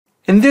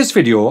In this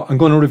video, I'm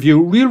going to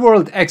review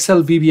real-world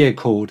Excel VBA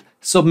code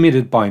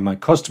submitted by my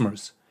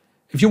customers.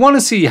 If you want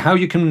to see how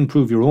you can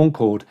improve your own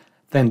code,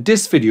 then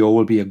this video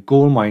will be a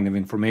goldmine of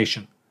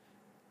information.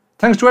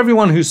 Thanks to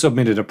everyone who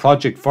submitted a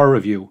project for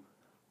review.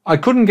 I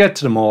couldn't get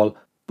to them all,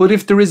 but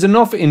if there is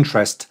enough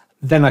interest,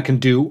 then I can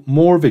do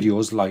more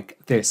videos like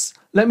this.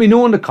 Let me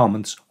know in the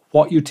comments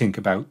what you think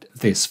about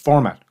this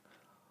format.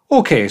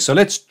 Okay, so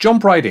let's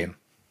jump right in.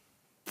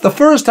 The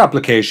first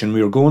application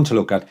we are going to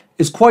look at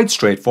is quite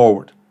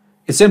straightforward.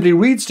 It simply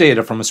reads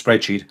data from a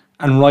spreadsheet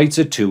and writes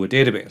it to a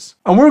database.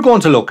 And we're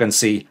going to look and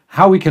see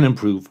how we can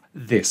improve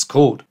this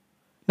code.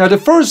 Now, the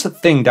first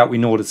thing that we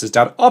notice is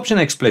that option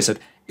explicit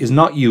is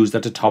not used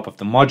at the top of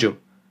the module.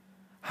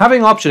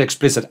 Having option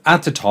explicit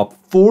at the top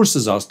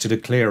forces us to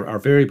declare our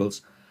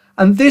variables.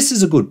 And this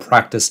is a good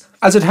practice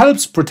as it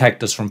helps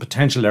protect us from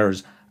potential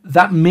errors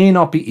that may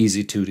not be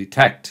easy to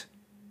detect.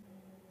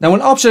 Now,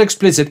 when option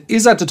explicit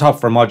is at the top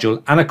of our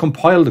module and I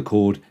compile the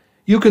code,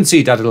 you can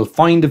see that it'll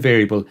find a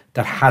variable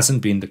that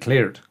hasn't been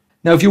declared.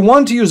 Now, if you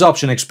want to use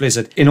option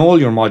explicit in all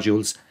your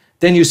modules,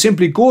 then you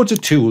simply go to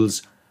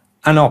Tools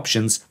and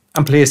Options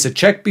and place a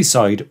check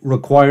beside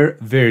Require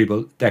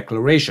Variable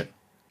Declaration.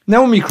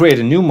 Now, when we create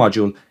a new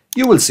module,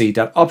 you will see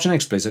that option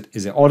explicit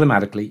is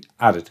automatically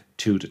added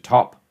to the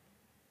top.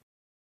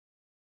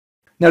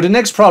 Now, the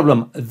next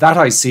problem that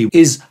I see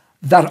is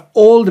that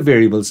all the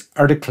variables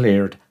are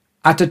declared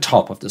at the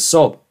top of the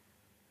sub.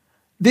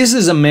 This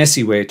is a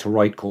messy way to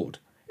write code.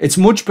 It's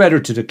much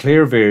better to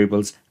declare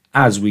variables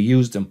as we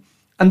use them,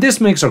 and this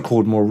makes our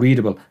code more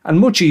readable and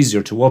much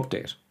easier to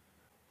update.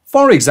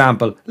 For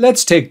example,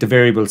 let's take the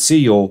variable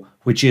CO,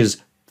 which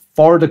is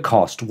for the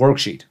cost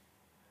worksheet.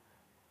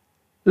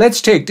 Let's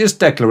take this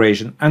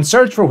declaration and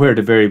search for where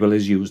the variable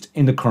is used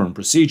in the current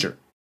procedure.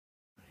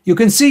 You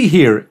can see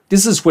here,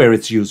 this is where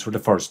it's used for the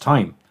first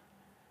time.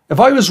 If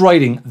I was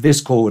writing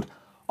this code,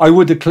 I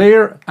would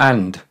declare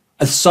and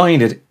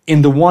assign it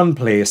in the one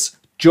place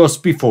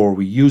just before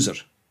we use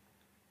it.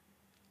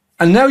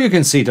 And now you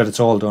can see that it's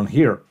all done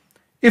here.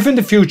 If in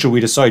the future we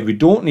decide we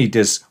don't need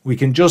this, we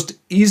can just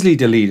easily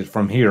delete it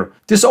from here.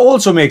 This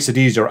also makes it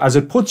easier as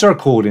it puts our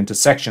code into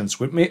sections,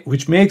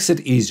 which makes it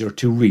easier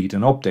to read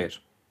and update.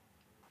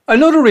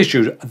 Another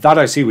issue that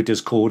I see with this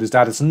code is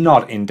that it's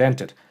not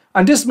indented.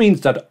 And this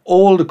means that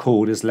all the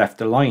code is left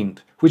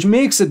aligned, which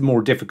makes it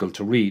more difficult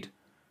to read.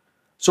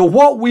 So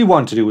what we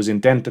want to do is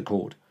indent the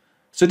code.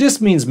 So this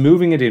means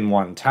moving it in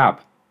one tab.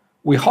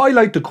 We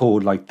highlight the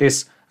code like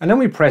this, and then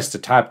we press the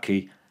tab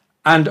key,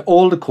 and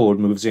all the code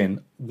moves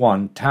in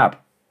one tab.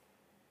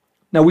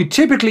 Now, we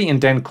typically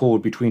indent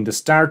code between the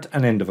start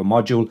and end of a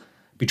module,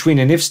 between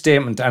an if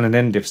statement and an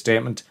end if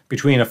statement,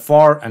 between a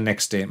for and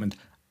next statement,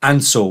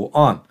 and so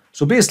on.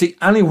 So basically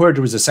anywhere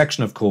there is a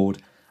section of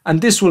code,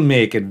 and this will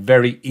make it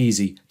very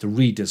easy to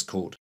read this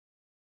code.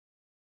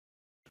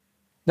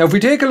 Now, if we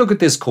take a look at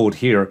this code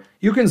here,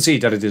 you can see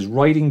that it is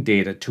writing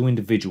data to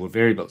individual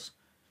variables.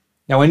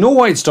 Now, I know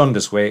why it's done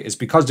this way is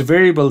because the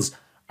variables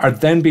are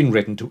then being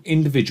written to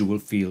individual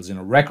fields in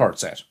a record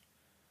set.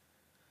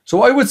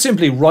 So I would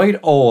simply write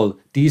all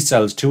these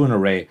cells to an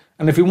array,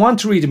 and if we want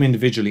to read them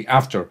individually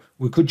after,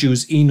 we could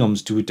use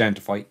enums to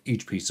identify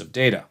each piece of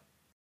data.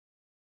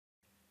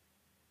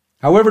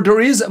 However,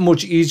 there is a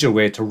much easier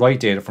way to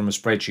write data from a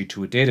spreadsheet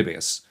to a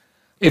database.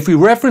 If we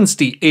reference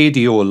the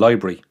ADO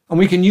library, and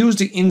we can use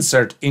the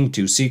insert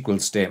into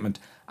SQL statement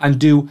and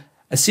do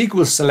a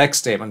SQL select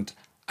statement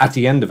at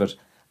the end of it,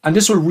 and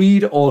this will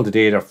read all the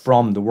data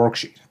from the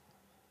worksheet.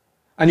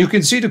 And you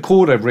can see the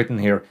code I've written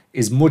here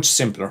is much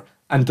simpler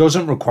and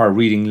doesn't require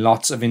reading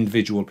lots of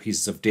individual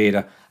pieces of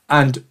data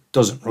and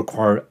doesn't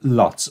require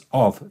lots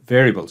of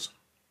variables.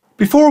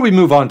 Before we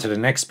move on to the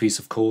next piece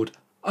of code,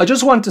 I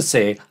just want to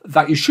say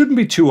that you shouldn't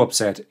be too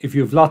upset if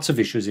you have lots of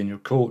issues in your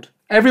code.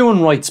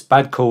 Everyone writes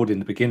bad code in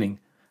the beginning,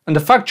 and the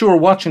fact you are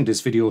watching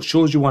this video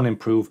shows you want to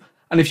improve,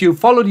 and if you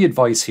follow the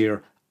advice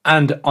here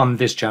and on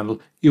this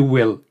channel, you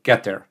will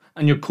get there,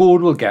 and your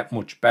code will get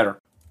much better.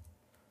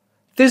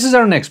 This is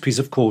our next piece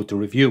of code to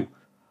review.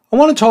 I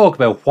want to talk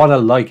about what I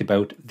like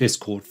about this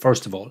code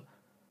first of all.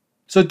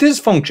 So this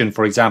function,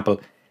 for example,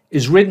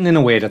 is written in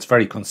a way that's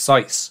very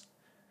concise.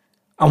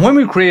 And when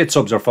we create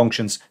subs or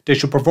functions, they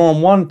should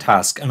perform one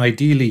task and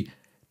ideally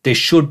they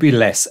should be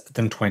less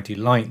than 20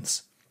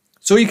 lines.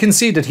 So you can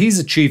see that he's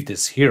achieved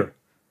this here.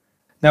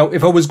 Now,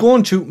 if I was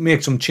going to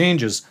make some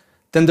changes,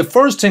 then the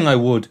first thing I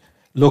would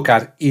look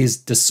at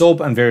is the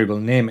sub and variable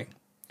naming.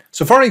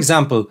 So for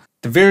example,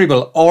 the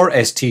variable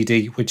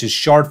RSTD, which is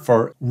short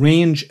for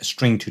range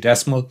string to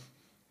decimal.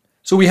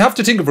 So we have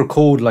to think of our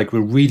code like we're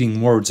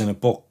reading words in a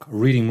book, or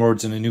reading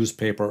words in a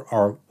newspaper,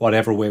 or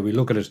whatever way we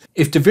look at it.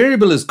 If the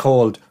variable is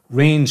called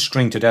range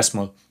string to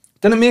decimal,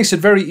 then it makes it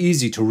very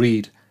easy to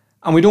read,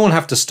 and we don't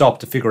have to stop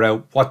to figure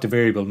out what the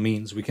variable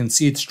means. We can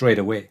see it straight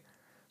away.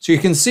 So you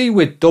can see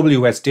with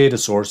WS data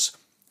source,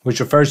 which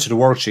refers to the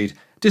worksheet,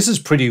 this is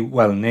pretty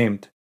well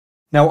named.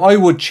 Now, I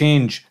would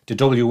change the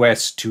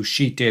WS to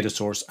sheet data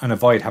source and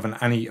avoid having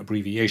any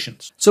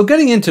abbreviations. So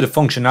getting into the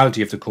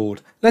functionality of the code,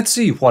 let's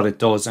see what it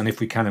does and if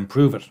we can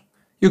improve it.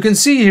 You can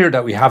see here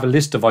that we have a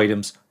list of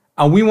items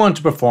and we want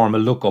to perform a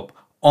lookup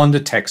on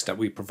the text that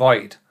we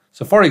provide.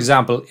 So for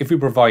example, if we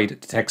provide the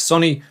text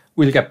sunny,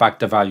 we'll get back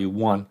the value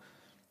 1.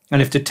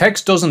 And if the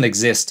text doesn't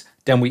exist,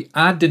 then we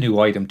add the new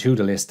item to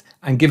the list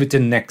and give it the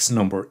next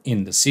number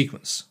in the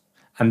sequence.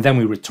 And then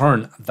we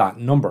return that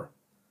number.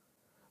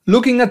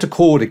 Looking at the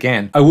code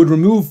again, I would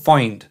remove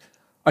find.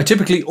 I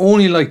typically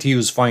only like to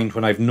use find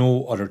when I've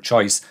no other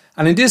choice.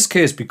 And in this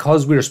case,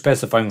 because we're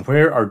specifying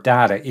where our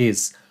data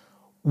is,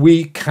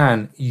 we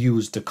can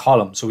use the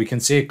column. So we can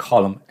say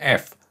column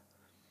F.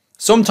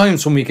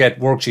 Sometimes when we get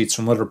worksheets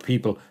from other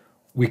people,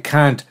 we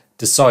can't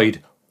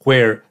decide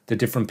where the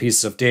different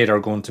pieces of data are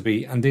going to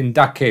be, and in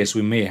that case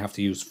we may have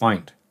to use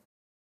find.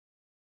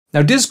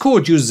 Now this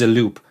code uses a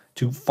loop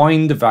to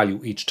find the value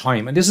each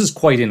time, and this is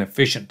quite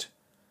inefficient.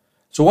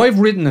 So I've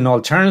written an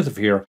alternative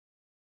here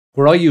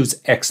where I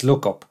use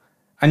XLOOKUP,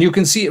 and you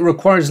can see it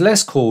requires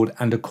less code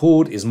and the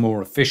code is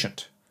more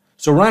efficient.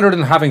 So rather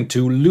than having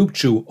to loop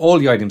through all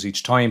the items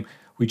each time,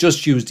 we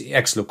just use the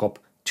XLOOKUP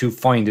to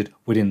find it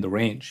within the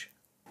range.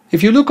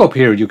 If you look up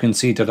here, you can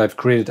see that I've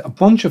created a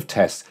bunch of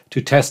tests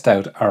to test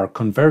out our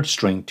convert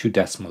string to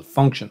decimal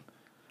function.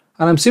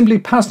 And I'm simply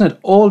passing it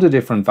all the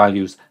different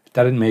values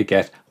that it may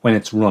get when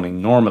it's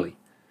running normally.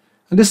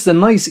 And this is a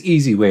nice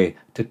easy way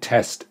to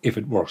test if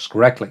it works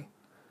correctly.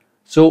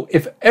 So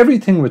if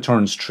everything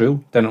returns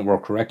true, then it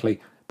worked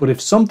correctly. But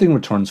if something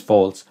returns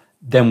false,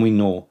 then we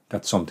know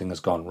that something has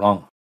gone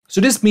wrong. So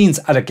this means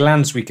at a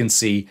glance we can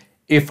see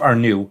if our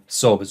new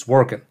sub is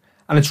working.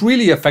 And it's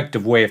really an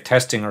effective way of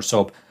testing our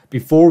sub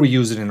before we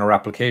use it in our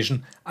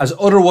application, as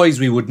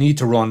otherwise we would need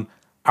to run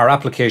our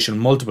application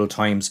multiple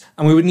times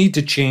and we would need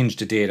to change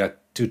the data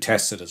to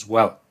test it as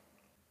well.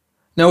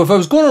 Now if I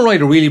was going to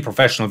write a really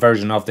professional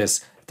version of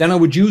this, then I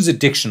would use a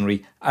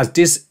dictionary, as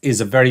this is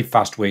a very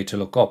fast way to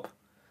look up.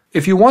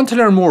 If you want to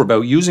learn more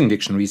about using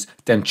dictionaries,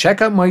 then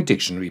check out my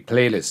dictionary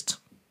playlist.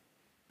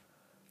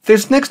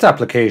 This next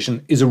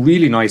application is a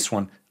really nice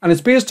one, and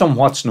it's based on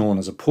what's known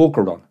as a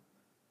poker run.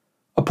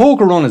 A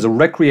poker run is a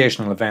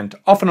recreational event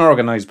often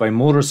organised by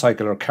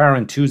motorcycle or car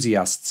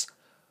enthusiasts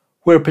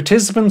where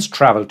participants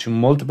travel to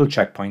multiple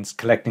checkpoints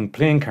collecting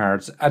playing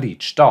cards at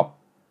each stop.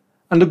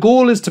 And the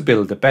goal is to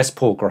build the best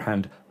poker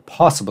hand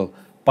possible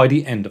by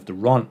the end of the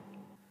run.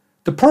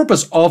 The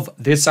purpose of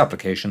this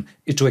application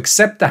is to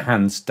accept the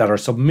hands that are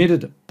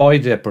submitted by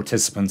the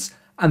participants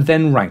and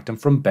then rank them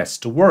from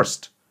best to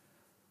worst.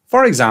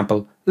 For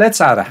example,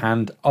 let's add a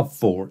hand of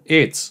 4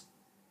 8s.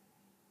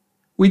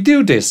 We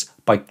do this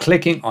by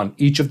clicking on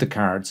each of the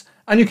cards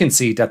and you can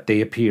see that they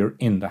appear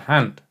in the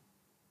hand.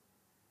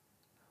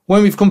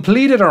 When we've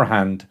completed our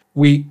hand,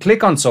 we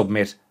click on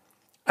Submit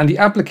and the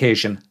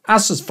application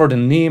asks us for the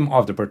name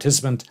of the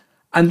participant,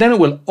 and then it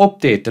will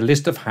update the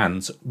list of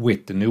hands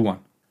with the new one.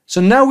 So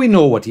now we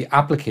know what the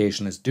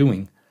application is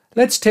doing.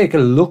 Let's take a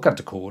look at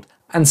the code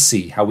and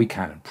see how we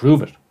can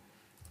improve it.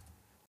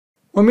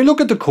 When we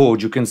look at the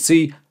code, you can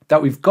see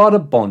that we've got a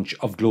bunch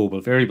of global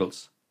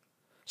variables.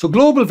 So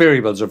global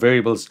variables are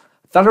variables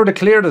that are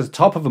declared at the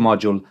top of a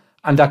module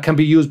and that can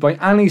be used by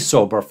any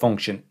sub or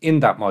function in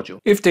that module.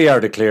 If they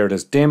are declared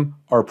as dim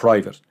or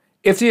private.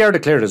 If they are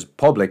declared as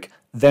public,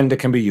 then they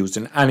can be used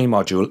in any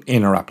module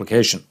in our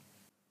application.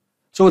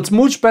 So it's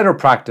much better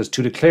practice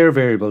to declare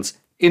variables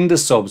in the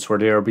subs where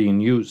they are being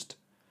used.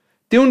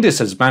 Doing this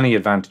has many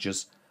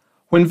advantages.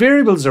 When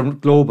variables are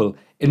global,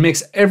 it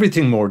makes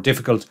everything more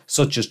difficult,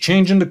 such as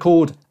changing the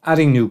code,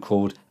 adding new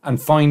code,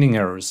 and finding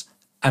errors,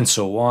 and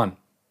so on.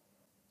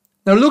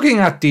 Now looking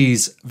at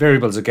these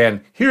variables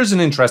again, here's an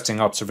interesting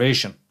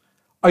observation.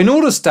 I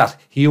noticed that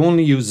he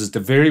only uses the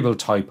variable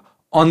type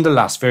on the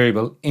last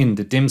variable in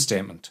the dim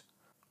statement.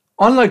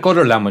 Unlike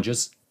other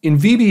languages, in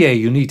VBA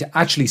you need to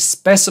actually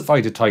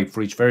specify the type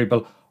for each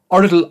variable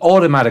or it'll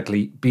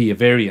automatically be a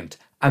variant,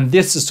 and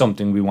this is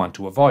something we want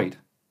to avoid.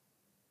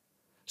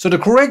 So the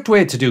correct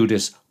way to do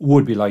this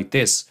would be like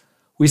this.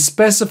 We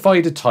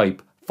specify the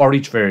type for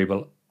each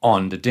variable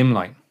on the dim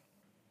line.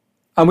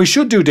 And we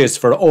should do this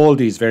for all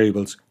these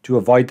variables to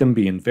avoid them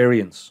being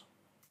variants.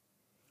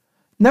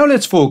 Now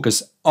let's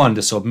focus on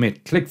the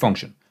submit click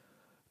function.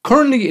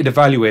 Currently it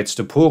evaluates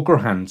the poker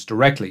hands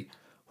directly,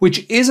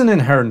 which isn't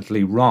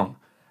inherently wrong.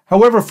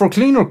 However, for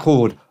cleaner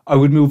code, I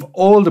would move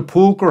all the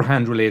poker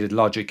hand related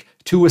logic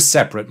to a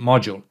separate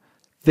module.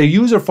 The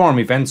user form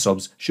event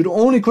subs should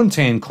only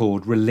contain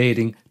code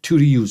relating to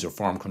the user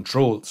form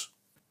controls.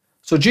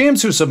 So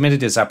James, who submitted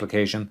this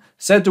application,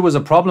 said there was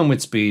a problem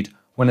with speed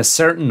when a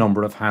certain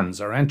number of hands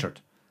are entered.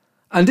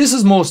 And this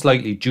is most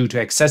likely due to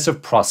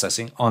excessive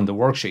processing on the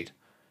worksheet.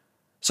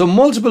 So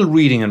multiple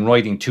reading and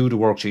writing to the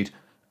worksheet,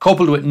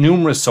 coupled with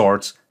numerous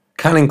sorts,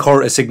 can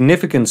incur a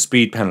significant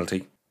speed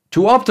penalty.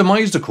 To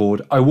optimize the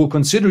code, I will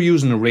consider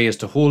using arrays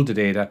to hold the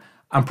data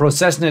and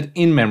processing it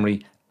in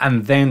memory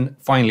and then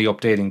finally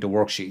updating the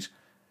worksheet.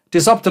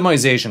 This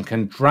optimization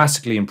can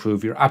drastically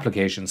improve your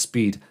application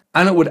speed,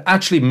 and it would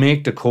actually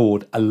make the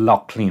code a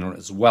lot cleaner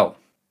as well.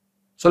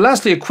 So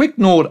lastly, a quick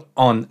note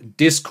on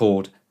this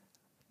code.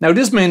 Now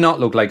this may not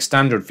look like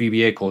standard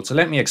VBA code, so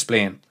let me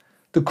explain.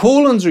 The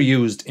colons are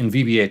used in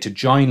VBA to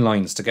join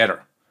lines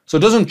together, so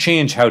it doesn't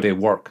change how they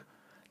work.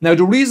 Now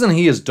the reason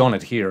he has done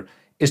it here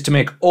is to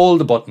make all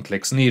the button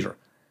clicks neater,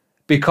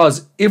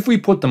 because if we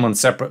put them on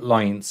separate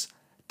lines,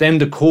 then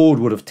the code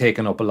would have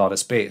taken up a lot of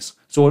space,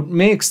 so it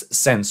makes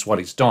sense what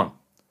he's done.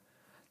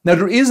 Now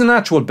there is an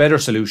actual better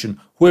solution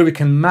where we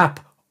can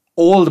map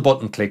all the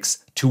button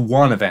clicks to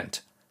one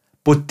event,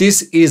 but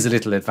this is a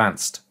little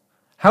advanced.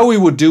 How we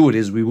would do it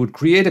is we would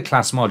create a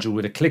class module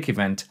with a click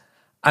event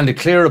and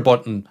declare a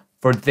button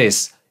for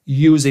this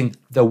using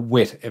the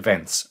with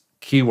events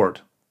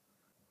keyword.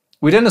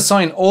 We then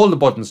assign all the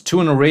buttons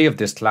to an array of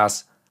this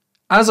class.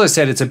 As I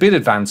said, it's a bit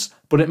advanced,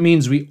 but it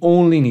means we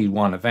only need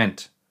one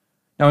event.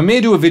 Now I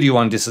may do a video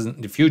on this in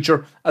the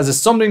future, as it's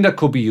something that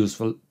could be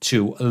useful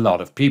to a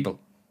lot of people.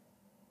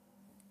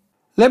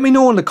 Let me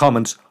know in the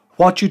comments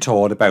what you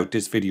thought about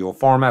this video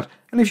format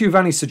and if you have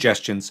any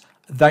suggestions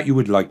that you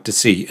would like to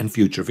see in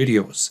future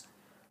videos.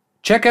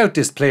 Check out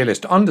this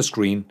playlist on the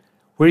screen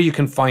where you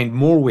can find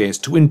more ways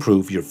to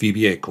improve your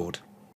VBA code.